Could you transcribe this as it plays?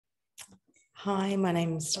Hi, my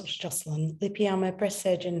name is Dr. Jocelyn Lippey. I'm a breast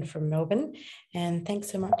surgeon from Melbourne, and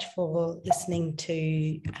thanks so much for listening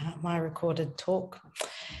to my recorded talk.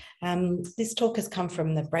 This talk has come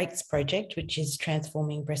from the BREAKS project, which is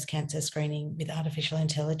transforming breast cancer screening with artificial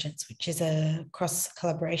intelligence, which is a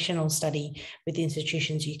cross-collaborational study with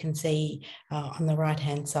institutions you can see on the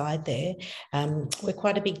right-hand side there. We're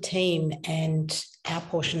quite a big team, and our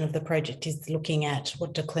portion of the project is looking at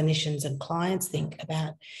what do clinicians and clients think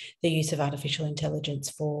about the use of artificial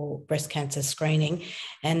intelligence for breast cancer screening.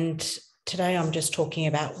 And today I'm just talking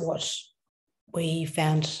about what we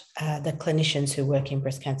found the clinicians who work in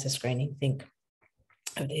breast cancer screening think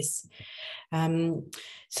of this.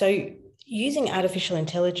 So using artificial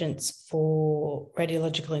intelligence for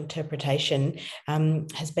radiological interpretation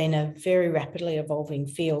has been a very rapidly evolving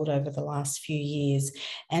field over the last few years.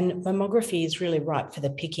 And mammography is really ripe for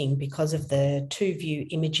the picking because of the two-view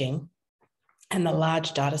imaging and the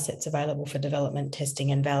large data sets available for development,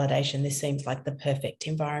 testing and validation. This seems like the perfect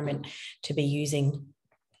environment to be using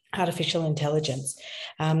artificial intelligence.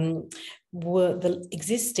 The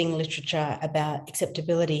existing literature about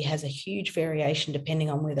acceptability has a huge variation depending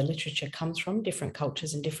on where the literature comes from. Different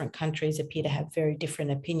cultures and different countries appear to have very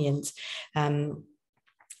different opinions. And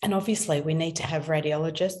obviously we need to have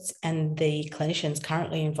radiologists and the clinicians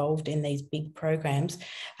currently involved in these big programs.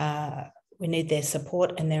 We need their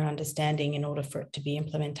support and their understanding in order for it to be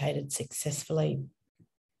implemented successfully.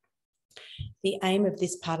 The aim of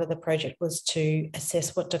this part of the project was to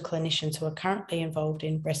assess what do clinicians who are currently involved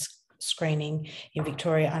in breast screening in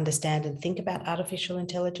Victoria understand and think about artificial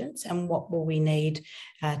intelligence, and what will we need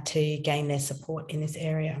to gain their support in this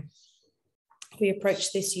area. We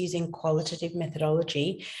approached this using qualitative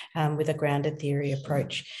methodology with a grounded theory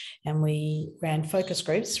approach, and we ran focus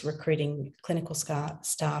groups recruiting clinical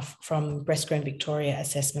staff from Breast Screen Victoria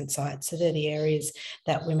assessment sites. So they're the areas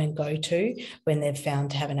that women go to when they've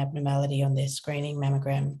found to have an abnormality on their screening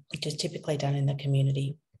mammogram, which is typically done in the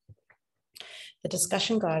community. The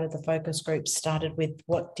discussion guide of the focus group started with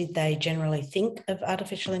what did they generally think of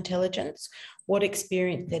artificial intelligence, what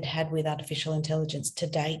experience they'd had with artificial intelligence to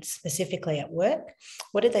date, specifically at work,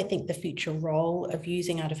 what did they think the future role of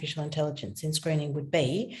using artificial intelligence in screening would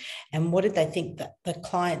be, and what did they think that the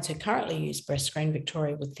clients who currently use Breast Screen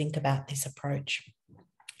Victoria would think about this approach.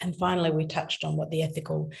 And finally, we touched on what the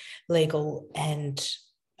ethical, legal and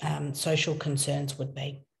social concerns would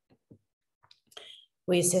be.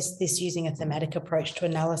 We assessed this using a thematic approach to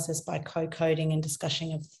analysis by co-coding and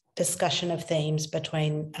discussion of themes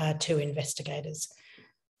between two investigators.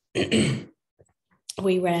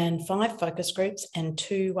 We ran 5 focus groups and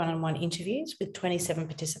 2 one-on-one interviews with 27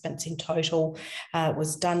 participants in total. It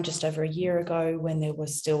was done just over a year ago when there were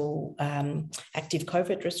still active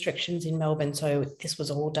COVID restrictions in Melbourne, so this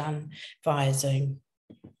was all done via Zoom.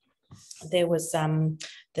 There was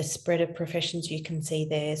the spread of professions you can see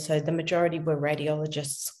there. So the majority were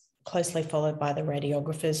radiologists, closely followed by the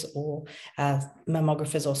radiographers or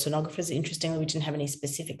mammographers or sonographers. Interestingly, we didn't have any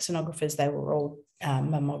specific sonographers. They were all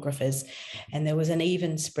mammographers. And there was an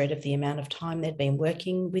even spread of the amount of time they'd been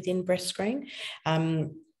working within breast screen.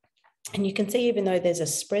 And you can see, even though there's a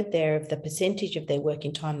spread there of the percentage of their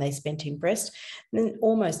working time they spent in breast, then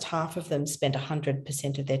almost half of them spent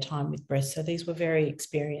 100% of their time with breast. So these were very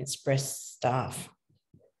experienced breast staff.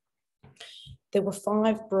 There were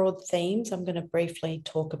 5 broad themes I'm going to briefly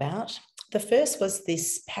talk about. The first was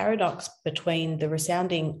this paradox between the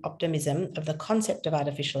resounding optimism of the concept of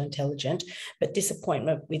artificial intelligence, but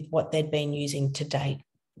disappointment with what they'd been using to date.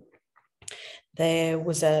 There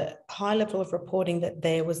was a high level of reporting that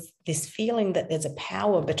there was this feeling that there's a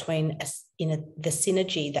power between the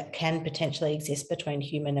synergy that can potentially exist between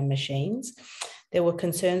human and machines. There were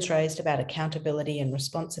concerns raised about accountability and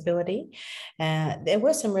responsibility. There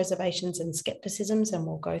were some reservations and skepticisms, and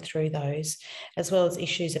we'll go through those, as well as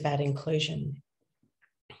issues about inclusion.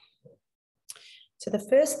 So the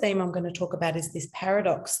first theme I'm going to talk about is this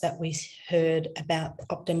paradox that we heard about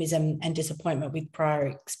optimism and disappointment with prior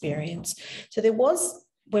experience. So there was,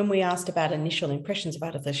 when we asked about initial impressions of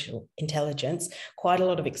artificial intelligence, quite a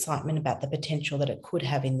lot of excitement about the potential that it could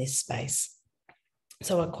have in this space.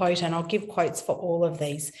 So a quote, and I'll give quotes for all of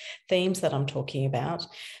these themes that I'm talking about.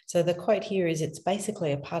 So the quote here is, it's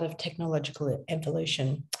basically a part of technological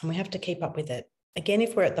evolution and we have to keep up with it. Again,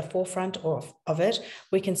 if we're at the forefront of it,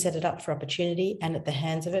 we can set it up for opportunity, and at the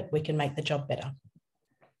hands of it, we can make the job better.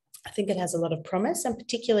 I think it has a lot of promise, and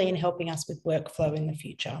particularly in helping us with workflow in the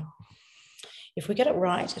future. If we get it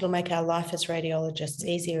right, it'll make our life as radiologists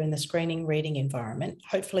easier in the screening reading environment,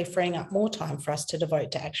 hopefully freeing up more time for us to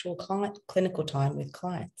devote to actual clinical time with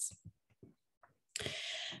clients.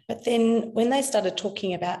 But then when they started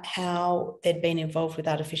talking about how they'd been involved with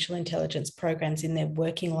artificial intelligence programs in their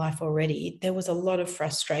working life already, there was a lot of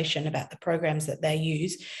frustration about the programs that they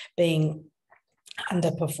use being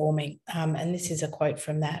underperforming. And this is a quote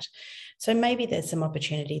from that. So maybe there's some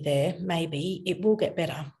opportunity there. Maybe it will get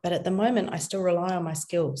better. But at the moment, I still rely on my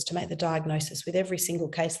skills to make the diagnosis with every single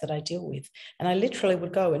case that I deal with. And I literally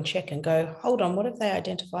would go and check and go, hold on, what have they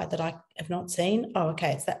identified that I have not seen? Oh,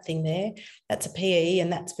 okay, it's that thing there. That's a PE,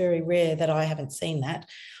 and that's very rare that I haven't seen that.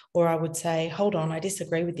 Or I would say, hold on, I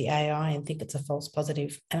disagree with the AI and think it's a false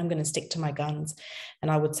positive, and I'm going to stick to my guns.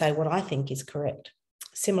 And I would say what I think is correct.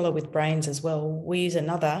 Similar with brains as well. We use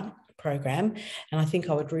another program, and I think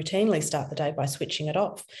I would routinely start the day by switching it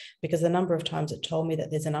off, because the number of times it told me that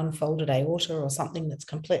there's an unfolded aorta or something that's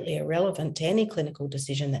completely irrelevant to any clinical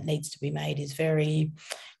decision that needs to be made is very,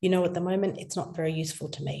 at the moment, it's not very useful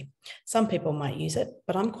to me. Some people might use it,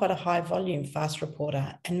 but I'm quite a high volume fast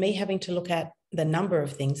reporter, and me having to look at the number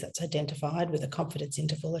of things that's identified with a confidence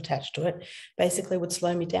interval attached to it basically would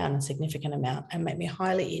slow me down a significant amount and make me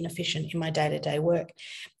highly inefficient in my day-to-day work.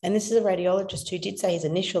 And this is a radiologist who did say his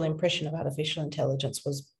initial impression of artificial intelligence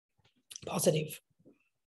was positive.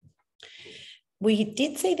 We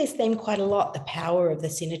did see this theme quite a lot, the power of the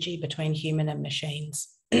synergy between human and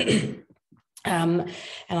machines. And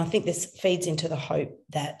I think this feeds into the hope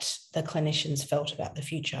that the clinicians felt about the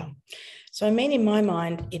future. So, I mean, in my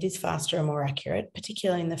mind, it is faster and more accurate,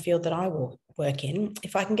 particularly in the field that I will work in.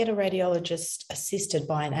 If I can get a radiologist assisted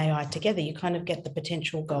by an AI together, you kind of get the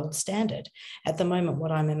potential gold standard. At the moment,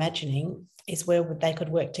 what I'm imagining is where they could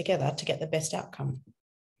work together to get the best outcome.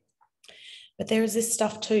 But there is this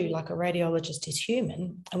stuff too, like a radiologist is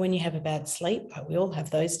human. And when you have a bad sleep, like we all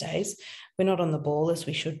have those days, we're not on the ball as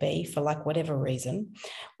we should be for like whatever reason,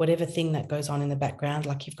 whatever thing that goes on in the background,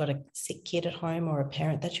 like you've got a sick kid at home or a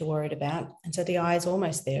parent that you're worried about. And so the eye is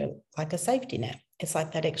almost there like a safety net. It's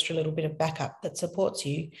like that extra little bit of backup that supports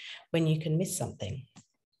you when you can miss something.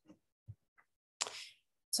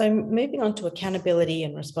 So moving on to accountability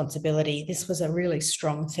and responsibility, this was a really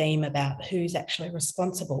strong theme about who's actually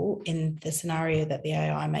responsible in the scenario that the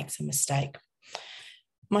AI makes a mistake.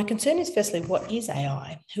 My concern is firstly, what is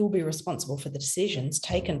AI? Who will be responsible for the decisions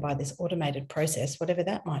taken by this automated process, whatever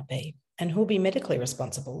that might be? And who will be medically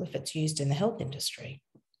responsible if it's used in the health industry?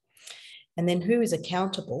 And then who is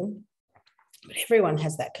accountable? But everyone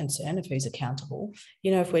has that concern of who's accountable.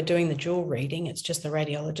 If we're doing the dual reading, it's just the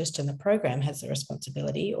radiologist and the program has the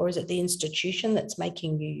responsibility, or is it the institution that's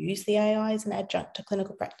making you use the AI as an adjunct to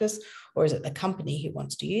clinical practice, or is it the company who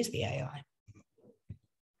wants to use the AI?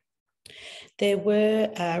 There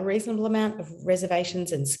were a reasonable amount of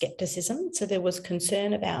reservations and skepticism. So there was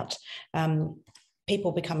concern about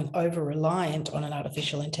people becoming over-reliant on an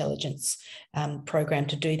artificial intelligence program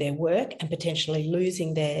to do their work and potentially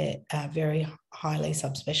losing their very highly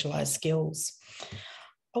subspecialised skills.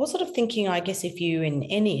 I was sort of thinking, I guess, if you in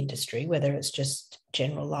any industry, whether it's just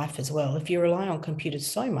general life as well, if you rely on computers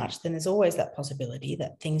so much, then there's always that possibility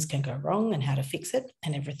that things can go wrong and how to fix it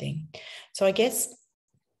and everything. So I guess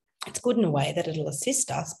it's good in a way that it'll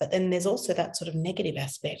assist us, but then there's also that sort of negative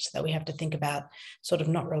aspect that we have to think about, sort of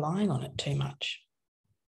not relying on it too much.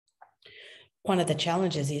 One of the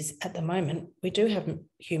challenges is at the moment, we do have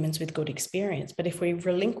humans with good experience, but if we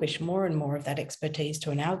relinquish more and more of that expertise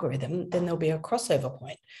to an algorithm, then there'll be a crossover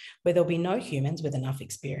point where there'll be no humans with enough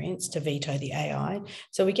experience to veto the AI.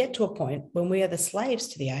 So we get to a point when we are the slaves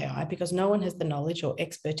to the AI because no one has the knowledge or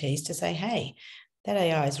expertise to say, hey, that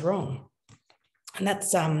AI is wrong. And that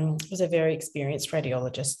was a very experienced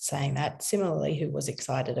radiologist saying that, similarly, who was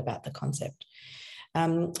excited about the concept.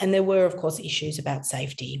 And there were, of course, issues about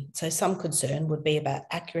safety. So some concern would be about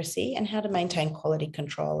accuracy and how to maintain quality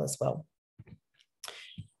control as well.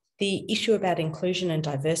 The issue about inclusion and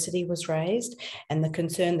diversity was raised, and the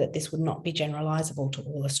concern that this would not be generalisable to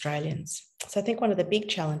all Australians. So I think one of the big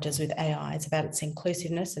challenges with AI is about its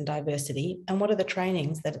inclusiveness and diversity, and what are the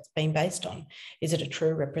trainings that it's been based on? Is it a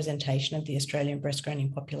true representation of the Australian breast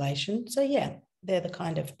screening population? So yeah, they're the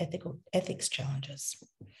kind of ethics challenges.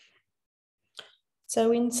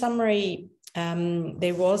 So in summary,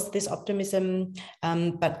 there was this optimism,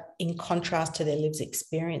 but in contrast to their lived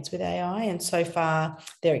experience with AI. And so far,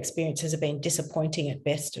 their experiences have been disappointing at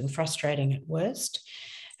best and frustrating at worst.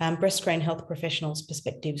 Breast screen health professionals'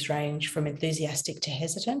 perspectives range from enthusiastic to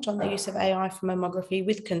hesitant on the use of AI for mammography,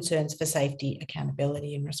 with concerns for safety,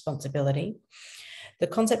 accountability, and responsibility. The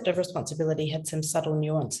concept of responsibility had some subtle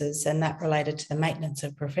nuances, and that related to the maintenance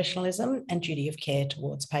of professionalism and duty of care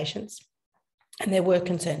towards patients. And there were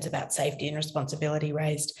concerns about safety and responsibility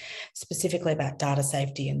raised, specifically about data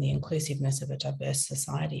safety and the inclusiveness of a diverse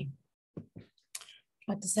society.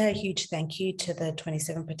 I'd like to say a huge thank you to the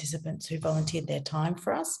 27 participants who volunteered their time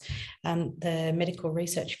for us, the Medical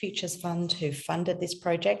Research Futures Fund who funded this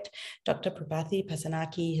project. Dr.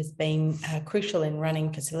 Basnayake has been crucial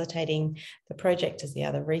in facilitating the project as the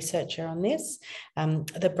other researcher on this.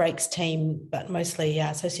 The Breaks team, but mostly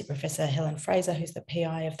Associate Professor Helen Frazer, who's the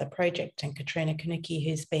PI of the project, and Katrina Kanuki,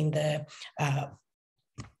 who's been the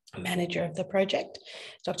manager of the project.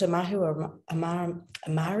 Dr. Mahu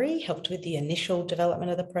Amari helped with the initial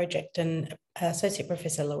development of the project, and Associate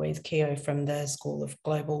Professor Louise Keogh from the School of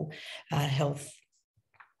Global Health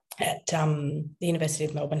at the University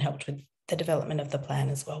of Melbourne helped with the development of the plan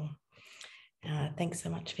as well. Thanks so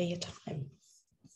much for your time.